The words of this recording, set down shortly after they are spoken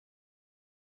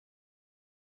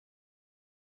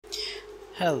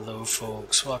Hello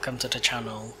folks, welcome to the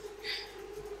channel.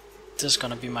 This is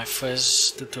gonna be my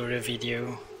first tutorial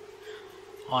video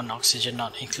on oxygen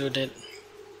not included.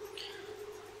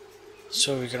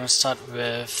 So we're gonna start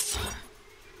with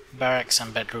barracks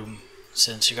and bedroom,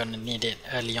 since you're gonna need it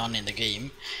early on in the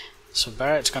game. So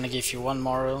barracks gonna give you 1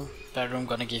 moral, bedroom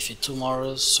gonna give you 2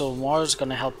 morals. So moral is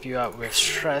gonna help you out with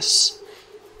stress.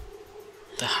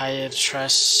 The higher the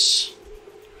stress,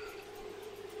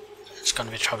 it's gonna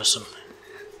be troublesome.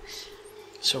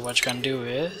 So what you're gonna do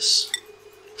is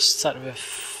start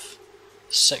with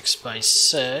 6 by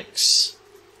 6,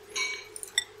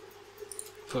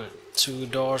 put 2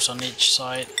 doors on each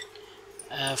side,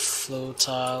 F flow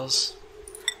tiles,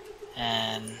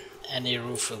 and any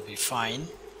roof will be fine.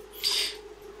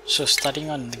 So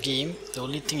starting on the game, the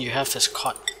only thing you have is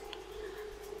cot.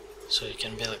 So you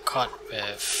can build a cot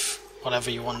with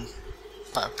whatever you want,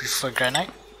 but I prefer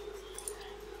granite.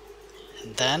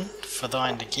 And then further on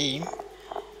in the game,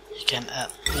 you can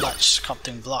add large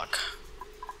sculpting block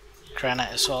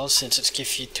granite as well, since it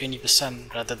gives you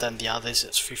 20% rather than the others.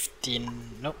 It's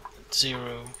 15, nope,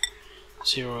 0,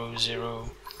 0, 0,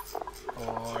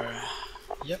 or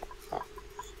yep,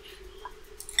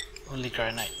 only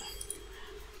granite.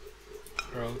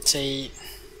 Rotate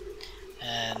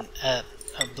and add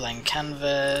a blank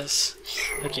canvas.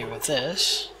 Okay, with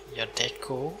this, your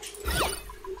deco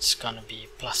is gonna be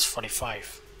plus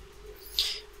 45.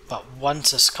 But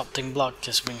once a sculpting block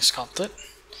is being sculpted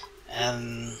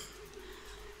and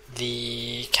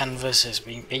the canvas is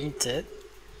being painted,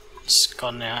 it's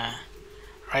gonna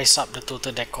rise up the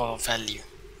total decor value.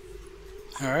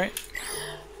 Alright,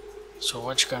 so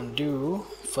what you're gonna do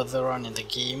further on in the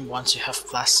game, once you have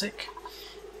plastic,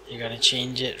 you're gonna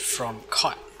change it from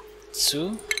cot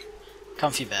to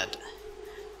comfy bed.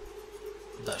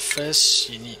 But first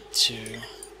you need to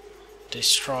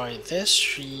destroy this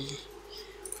tree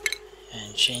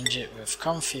and change it with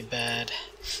comfy bed.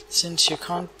 Since you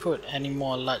can't put any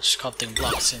more large sculpting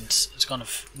blocks, since it's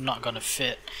not gonna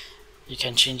fit, you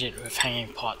can change it with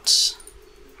hanging pots.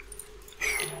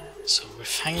 So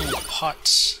with hanging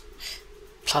pots,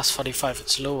 plus 45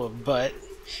 it's lower, but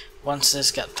once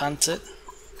this gets planted,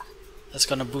 that's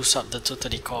gonna boost up the total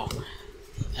decor.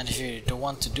 And if you don't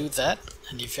want to do that,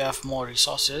 and if you have more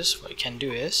resources, what you can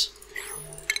do is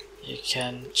you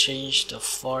can change the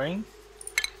flooring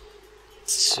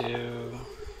to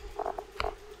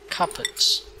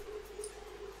carpets.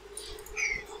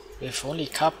 With only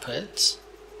carpets,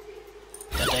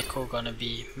 the deco gonna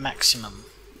be maximum,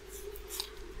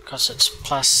 because it's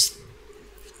plus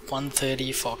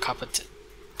 130 for carpet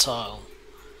tile.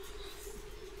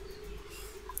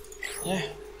 Yeah.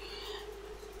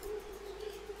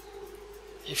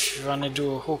 If you wanna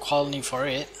do a whole colony for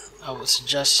it, I would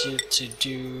suggest you to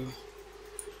do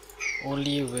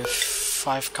only with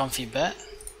 5 comfy bed.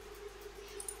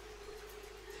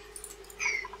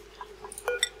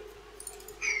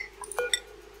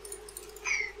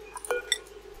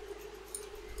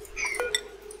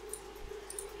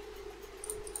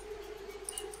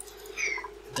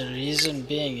 The reason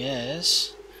being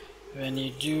is, when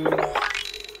you do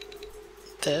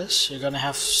this, you're gonna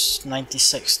have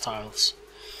 96 tiles.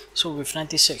 So with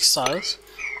 96 tiles,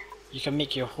 you can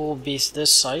make your whole base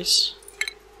this size,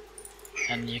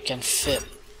 and you can fit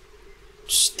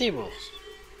stables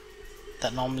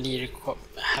that normally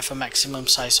have a maximum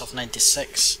size of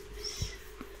 96.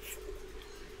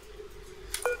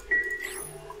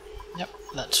 Yep,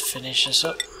 let's finish this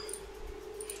up.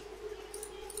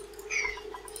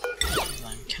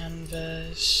 Blank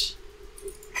canvas,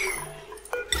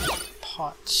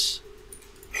 pots,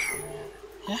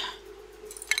 yeah.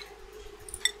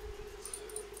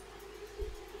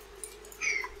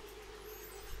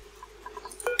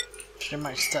 Pretty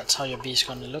much that's how your base is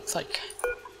gonna look like.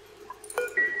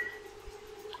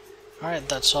 Alright,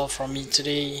 that's all from me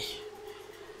today.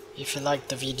 If you liked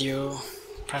the video,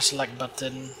 press the like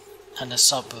button, and a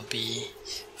sub will be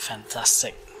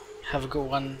fantastic. Have a good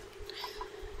one.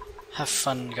 Have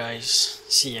fun guys.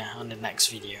 See ya on the next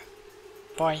video.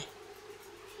 Bye.